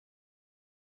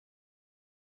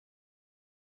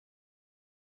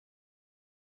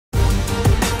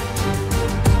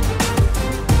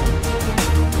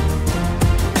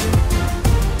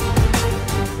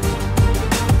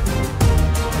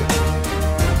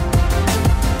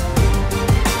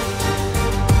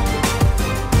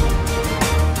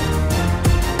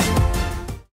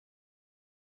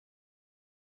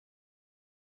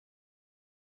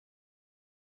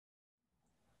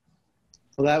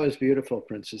Well, that was beautiful,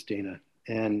 Princess Dina.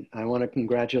 And I want to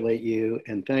congratulate you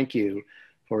and thank you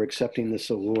for accepting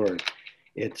this award.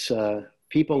 It's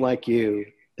people like you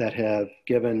that have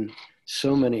given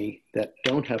so many that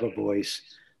don't have a voice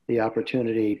the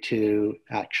opportunity to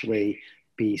actually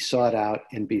be sought out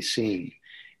and be seen.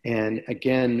 And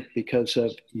again, because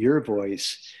of your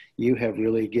voice, you have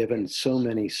really given so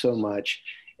many so much,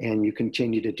 and you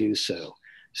continue to do so.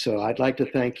 So I'd like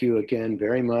to thank you again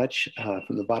very much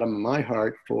from the bottom of my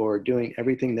heart for doing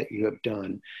everything that you have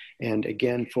done, and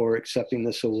again for accepting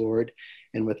this award.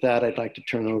 And with that, I'd like to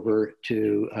turn over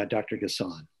to Dr.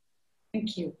 Ghassan.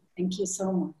 Thank you. Thank you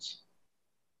so much.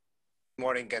 Good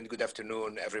morning and good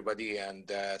afternoon, everybody, and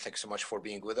thanks so much for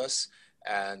being with us.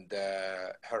 And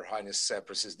Her Highness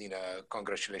Princess Dina,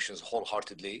 congratulations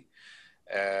wholeheartedly.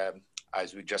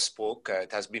 As we just spoke,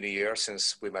 it has been a year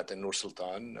since we met in Nur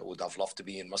Sultan. Would have loved to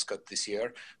be in Muscat this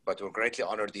year, but we're greatly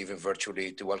honored, even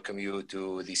virtually, to welcome you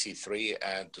to the C3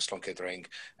 and to Sloan Kettering,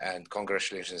 and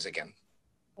congratulations again.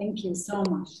 Thank you so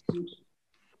much. Thank you.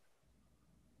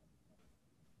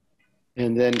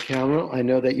 And then Carol, I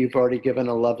know that you've already given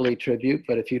a lovely tribute,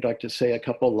 but if you'd like to say a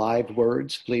couple live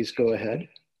words, please go ahead.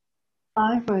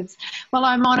 Live words. Well,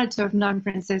 I'm honored to have known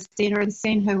Princess Dina and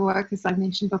seen her work, as I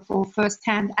mentioned before,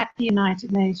 firsthand at the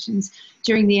United Nations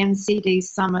during the NCD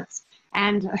summits.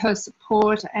 And her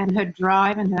support and her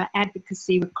drive and her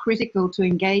advocacy were critical to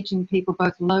engaging people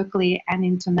both locally and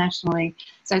internationally.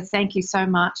 So thank you so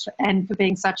much, and for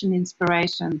being such an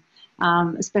inspiration,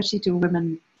 especially to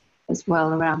women as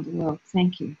well around the world.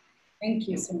 Thank you. Thank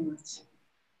you so much.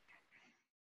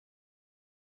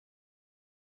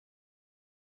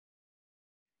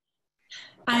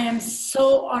 I am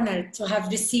so honored to have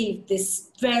received this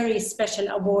very special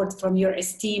award from your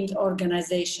esteemed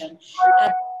organization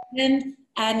at the 10th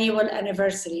annual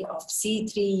anniversary of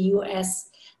C3 US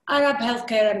Arab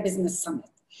Healthcare and Business Summit.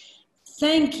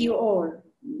 Thank you all,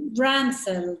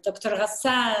 Ransel, Dr.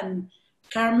 Ghassan,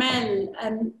 Carmel,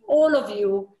 and all of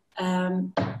you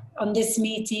on this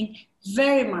meeting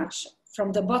very much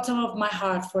from the bottom of my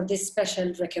heart for this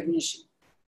special recognition.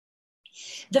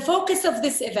 The focus of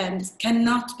this event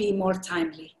cannot be more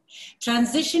timely.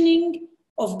 Transitioning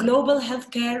of global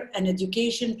healthcare and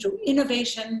education through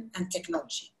innovation and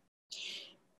technology.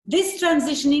 This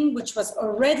transitioning, which was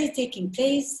already taking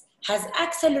place, has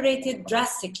accelerated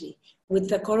drastically with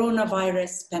the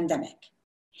coronavirus pandemic.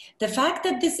 The fact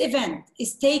that this event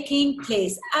is taking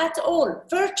place at all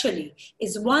virtually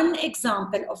is one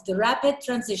example of the rapid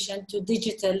transition to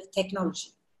digital technology.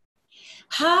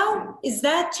 How is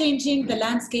that changing the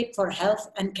landscape for health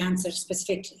and cancer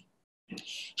specifically?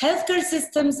 Healthcare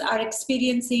systems are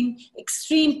experiencing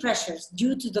extreme pressures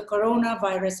due to the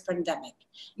coronavirus pandemic.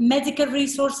 Medical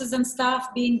resources and staff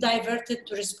being diverted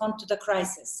to respond to the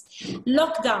crisis.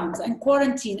 Lockdowns and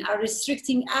quarantine are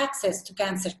restricting access to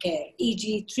cancer care,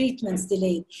 e.g. treatments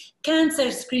delayed,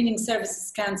 cancer screening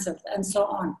services canceled, and so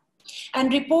on.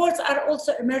 And reports are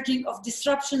also emerging of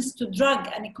disruptions to drug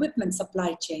and equipment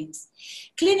supply chains.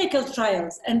 Clinical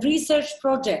trials and research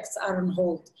projects are on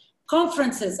hold.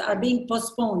 Conferences are being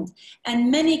postponed,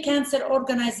 and many cancer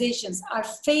organizations are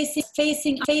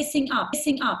facing up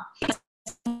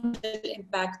the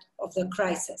impact of the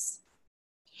crisis.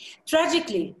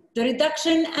 Tragically, the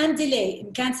reduction and delay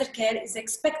in cancer care is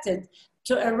expected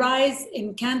to arise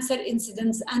in cancer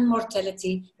incidence and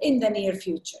mortality in the near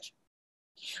future.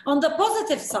 On the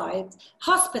positive side,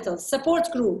 hospitals, support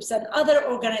groups, and other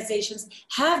organizations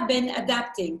have been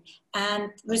adapting and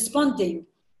responding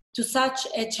to such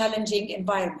a challenging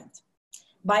environment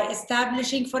by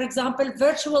establishing, for example,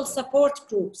 virtual support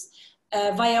groups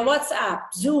via WhatsApp,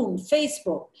 Zoom,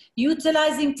 Facebook,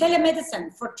 utilizing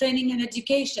telemedicine for training and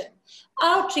education,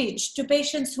 outreach to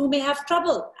patients who may have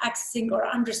trouble accessing or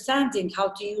understanding how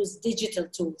to use digital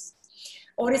tools,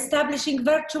 or establishing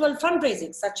virtual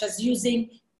fundraising, such as using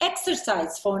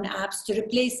exercise phone apps to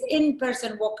replace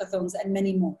in-person walkathons, and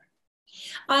many more.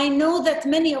 I know that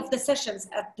many of the sessions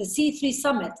at the C3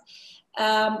 Summit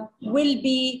will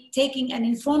be taking an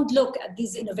informed look at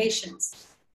these innovations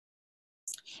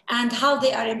and how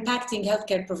they are impacting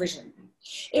healthcare provision.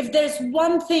 If there's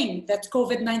one thing that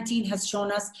COVID-19 has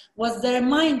shown us, was the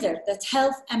reminder that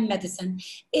health and medicine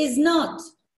is not,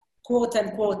 quote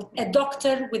unquote, a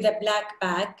doctor with a black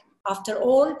bag. After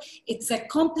all, it's a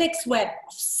complex web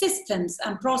of systems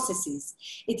and processes.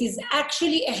 It is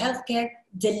actually a healthcare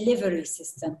delivery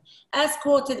system, as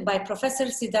quoted by Professor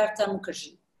Siddhartha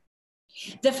Mukherjee.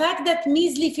 The fact that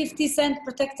measly 50-cent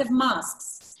protective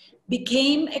masks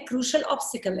became a crucial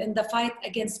obstacle in the fight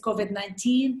against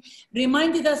COVID-19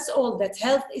 reminded us all that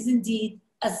health is indeed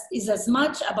as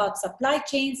much about supply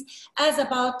chains as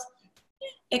about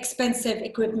expensive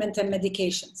equipment and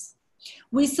medications.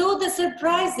 We saw the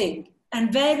surprising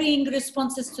and varying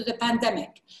responses to the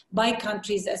pandemic by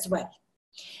countries as well.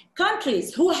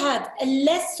 Countries who had a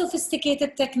less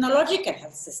sophisticated technological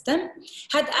health system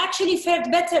had actually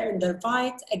fared better in their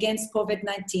fight against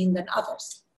COVID-19 than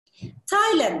others.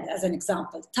 Thailand, as an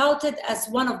example, touted as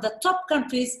one of the top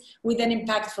countries with an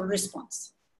impactful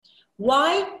response.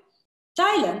 Why?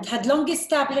 Thailand had long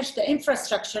established the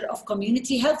infrastructure of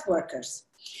community health workers.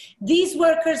 These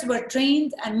workers were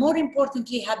trained and, more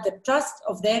importantly, had the trust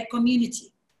of their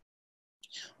community.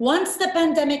 Once the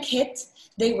pandemic hit,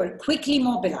 they were quickly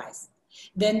mobilized.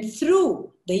 Then,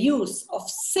 through the use of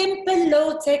simple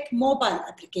low-tech mobile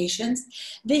applications,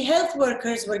 the health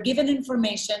workers were given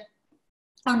information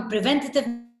on preventative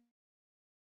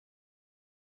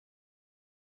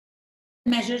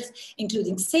measures,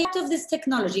 including safety of this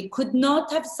technology, could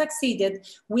not have succeeded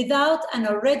without an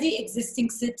already existing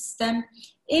system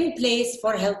in place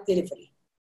for health delivery.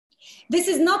 This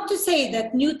is not to say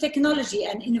that new technology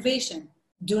and innovation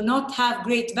do not have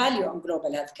great value on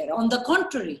global healthcare. On the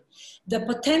contrary, the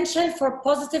potential for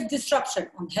positive disruption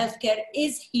on healthcare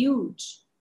is huge.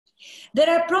 There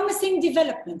are promising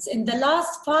developments. In the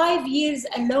last 5 years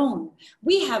alone,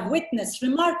 we have witnessed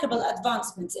remarkable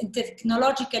advancements in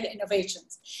technological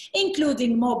innovations,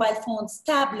 including mobile phones,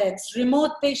 tablets,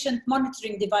 remote patient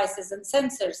monitoring devices, and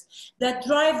sensors that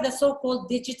drive the so-called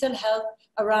digital health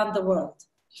around the world.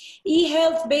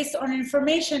 E-health based on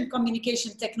information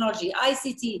communication technology,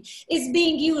 ICT, is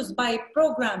being used by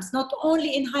programs not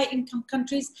only in high-income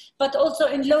countries, but also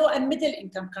in low and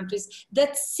middle-income countries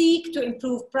that seek to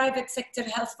improve private sector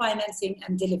health financing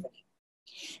and delivery.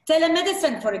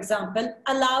 Telemedicine, for example,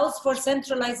 allows for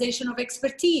centralization of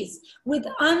expertise with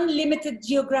unlimited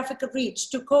geographical reach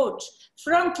to coach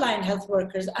frontline health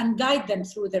workers and guide them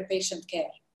through their patient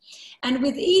care. And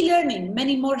with e-learning,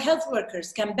 many more health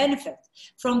workers can benefit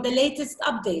from the latest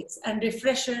updates and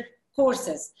refresher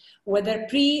courses, whether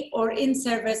pre or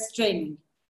in-service training.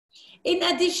 In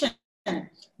addition,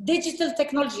 digital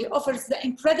technology offers the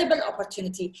incredible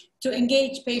opportunity to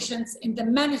engage patients in the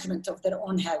management of their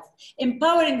own health,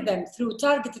 empowering them through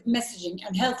targeted messaging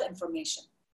and health information.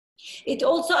 It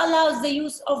also allows the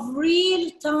use of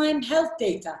real-time health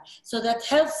data so that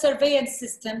health surveillance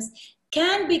systems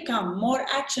can become more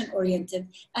action-oriented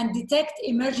and detect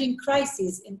emerging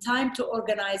crises in time to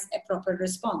organize a proper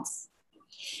response.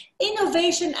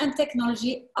 Innovation and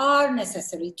technology are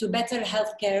necessary to better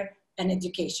healthcare and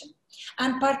education,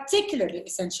 and particularly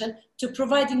essential to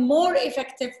providing more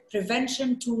effective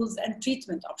prevention tools and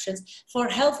treatment options for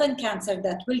health and cancer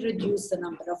that will reduce the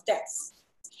number of deaths.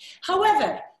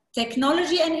 However,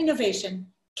 technology and innovation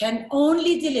can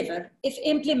only deliver if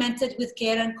implemented with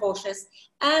care and cautious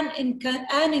and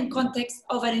in context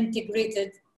of an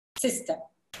integrated system.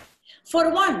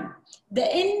 For one,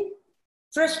 the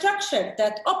infrastructure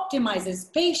that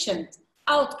optimizes patient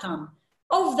outcome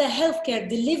of the healthcare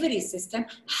delivery system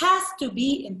has to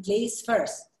be in place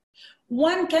first.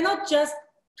 One cannot just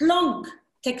plonk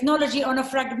technology on a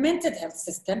fragmented health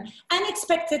system and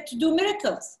expect it to do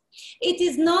miracles. It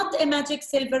is not a magic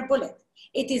silver bullet.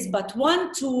 It is but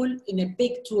one tool in a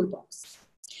big toolbox.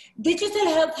 Digital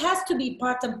health has to be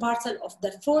part and parcel of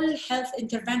the full health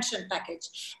intervention package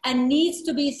and needs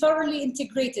to be thoroughly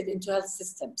integrated into health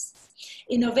systems.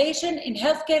 Innovation in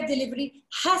healthcare delivery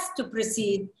has to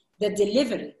precede the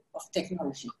delivery of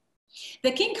technology.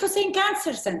 The King Hussein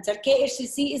Cancer Center,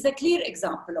 KHCC, is a clear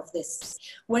example of this.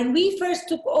 When we first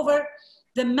took over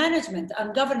the management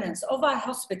and governance of our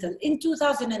hospital in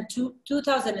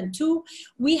 2002,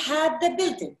 we had the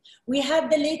building, we had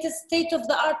the latest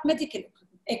state-of-the-art medical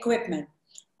equipment,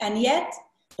 and yet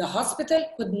the hospital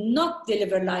could not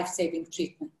deliver life-saving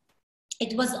treatment.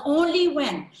 It was only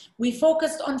when we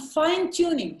focused on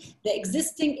fine-tuning the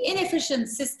existing inefficient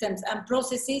systems and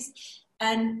processes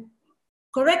and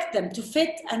correct them to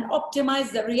fit and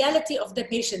optimize the reality of the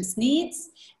patient's needs,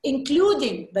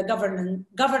 including the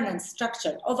governance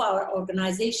structure of our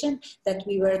organization, that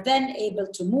we were then able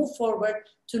to move forward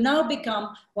to now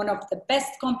become one of the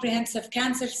best comprehensive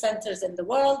cancer centers in the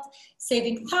world,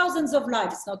 saving thousands of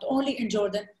lives, not only in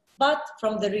Jordan, but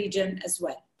from the region as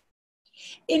well.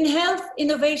 In health,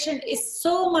 innovation is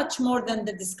so much more than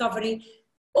the discovery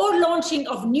or launching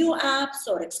of new apps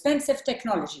or expensive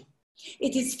technology.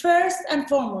 It is first and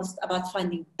foremost about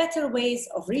finding better ways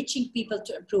of reaching people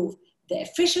to improve the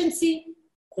efficiency,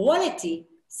 quality,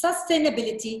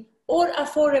 sustainability, or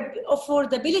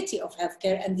affordability of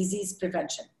healthcare and disease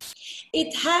prevention.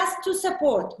 It has to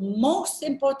support, most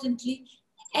importantly,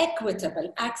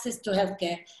 equitable access to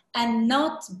healthcare and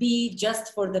not be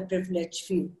just for the privileged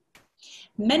few.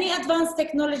 Many advanced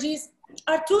technologies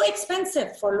are too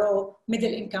expensive for low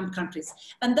middle income countries,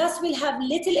 and thus will have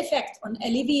little effect on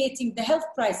alleviating the health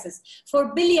crisis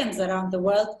for billions around the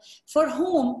world for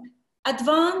whom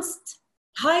advanced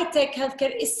high-tech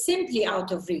healthcare is simply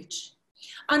out of reach.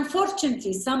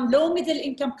 Unfortunately, some low middle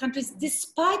income countries,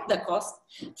 despite the cost,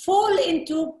 fall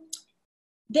into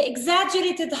the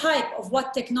exaggerated hype of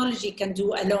what technology can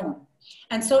do alone.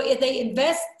 And so they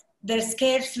invest their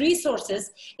scarce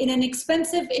resources in an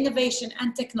expensive innovation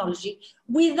and technology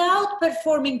without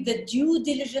performing the due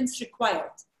diligence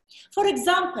required. For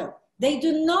example, they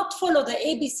do not follow the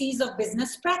ABCs of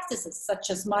business practices, such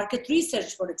as market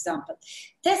research, for example,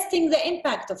 testing the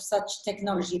impact of such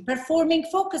technology, performing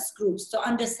focus groups to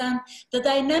understand the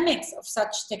dynamics of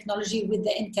such technology with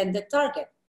the intended target,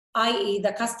 i.e.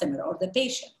 the customer or the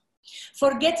patient.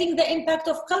 Forgetting the impact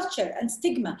of culture and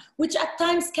stigma, which at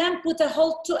times can put a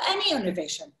halt to any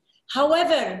innovation,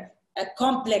 however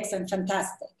complex and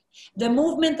fantastic. The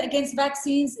movement against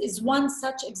vaccines is one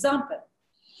such example.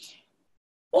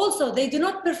 Also, they do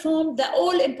not perform the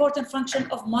all-important function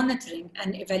of monitoring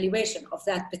and evaluation of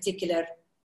that particular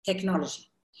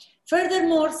technology.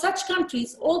 Furthermore, such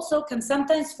countries also can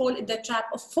sometimes fall in the trap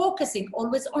of focusing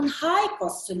always on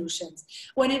high-cost solutions,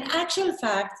 when in actual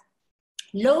fact,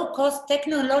 low-cost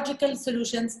technological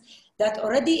solutions that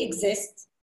already exist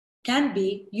can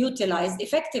be utilized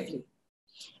effectively.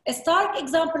 A stark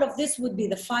example of this would be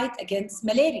the fight against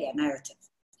malaria narrative.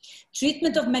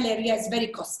 Treatment of malaria is very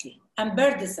costly and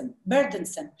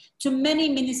burdensome to many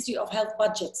Ministry of Health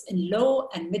budgets in low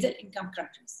and middle income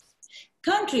countries.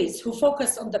 Countries who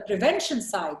focus on the prevention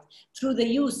side through the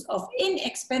use of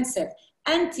inexpensive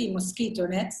anti-mosquito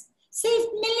nets save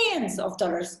millions of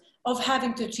dollars of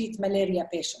having to treat malaria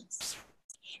patients.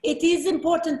 It is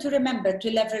important to remember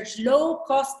to leverage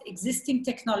low-cost existing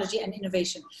technology and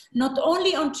innovation, not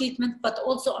only on treatment, but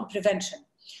also on prevention,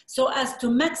 so as to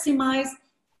maximize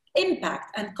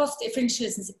impact and cost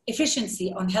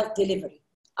efficiency on health delivery.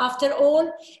 After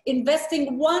all,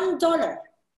 investing $1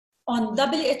 on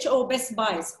WHO best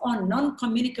buys on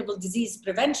non-communicable disease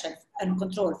prevention and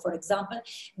control, for example,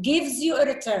 gives you a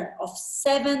return of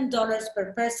 $7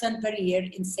 per person per year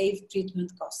in saved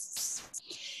treatment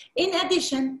costs. In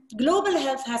addition, global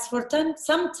health has for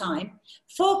some time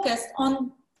focused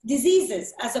on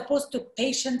diseases as opposed to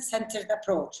patient-centered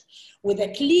approach, with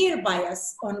a clear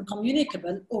bias on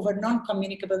communicable over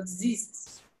non-communicable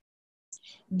diseases.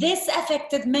 This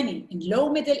affected many in low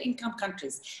middle income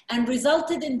countries and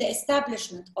resulted in the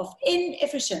establishment of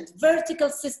inefficient vertical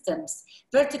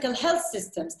health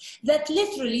systems that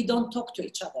literally don't talk to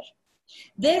each other.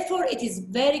 Therefore, it is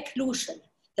very crucial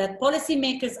that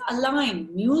policymakers align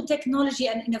new technology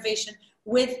and innovation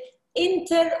with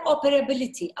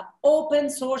interoperability of open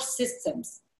source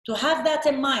systems, to have that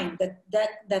in mind,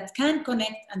 that can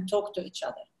connect and talk to each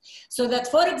other. So that,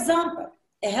 for example,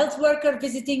 a health worker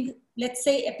visiting, let's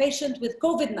say, a patient with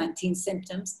COVID-19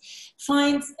 symptoms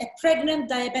finds a pregnant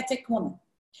diabetic woman.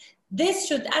 This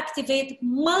should activate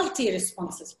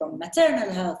multi-responses from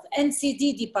maternal health,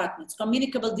 NCD departments,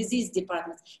 communicable disease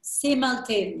departments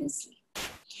simultaneously.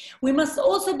 We must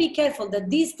also be careful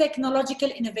that these technological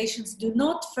innovations do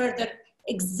not further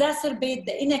exacerbate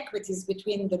the inequities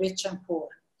between the rich and poor,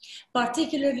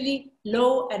 particularly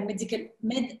low and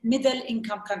middle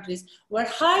income countries where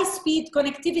high-speed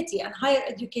connectivity and higher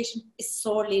education is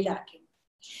sorely lacking.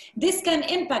 This can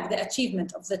impact the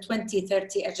achievement of the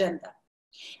 2030 agenda.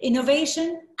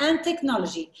 Innovation and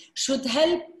technology should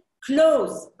help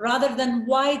close rather than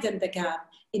widen the gap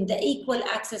in the equal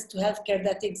access to healthcare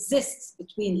that exists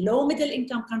between low middle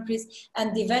income countries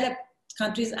and developed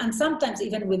countries, and sometimes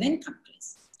even within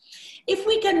countries. If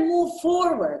we can move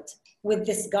forward with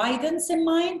this guidance in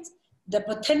mind, the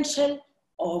potential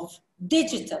of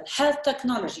digital health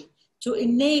technology to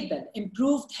enable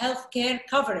improved healthcare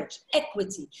coverage,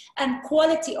 equity, and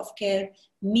quality of care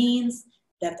means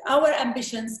that our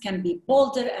ambitions can be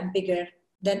bolder and bigger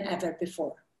than ever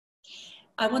before.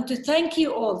 I want to thank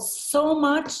you all so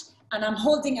much, and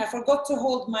I forgot to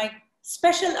hold my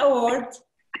special award.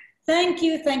 Thank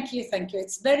you, thank you, thank you.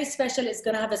 It's very special. It's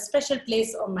going to have a special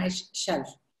place on my shelf.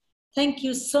 Thank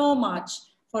you so much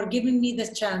for giving me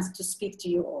the chance to speak to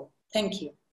you all. Thank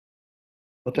you.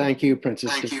 Well, thank you,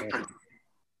 Princess Dina.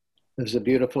 It was a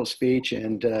beautiful speech,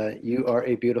 and you are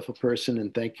a beautiful person,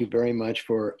 and thank you very much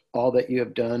for all that you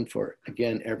have done for,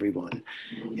 again, everyone.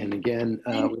 And again,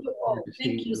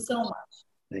 thank you so much.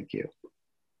 Thank you.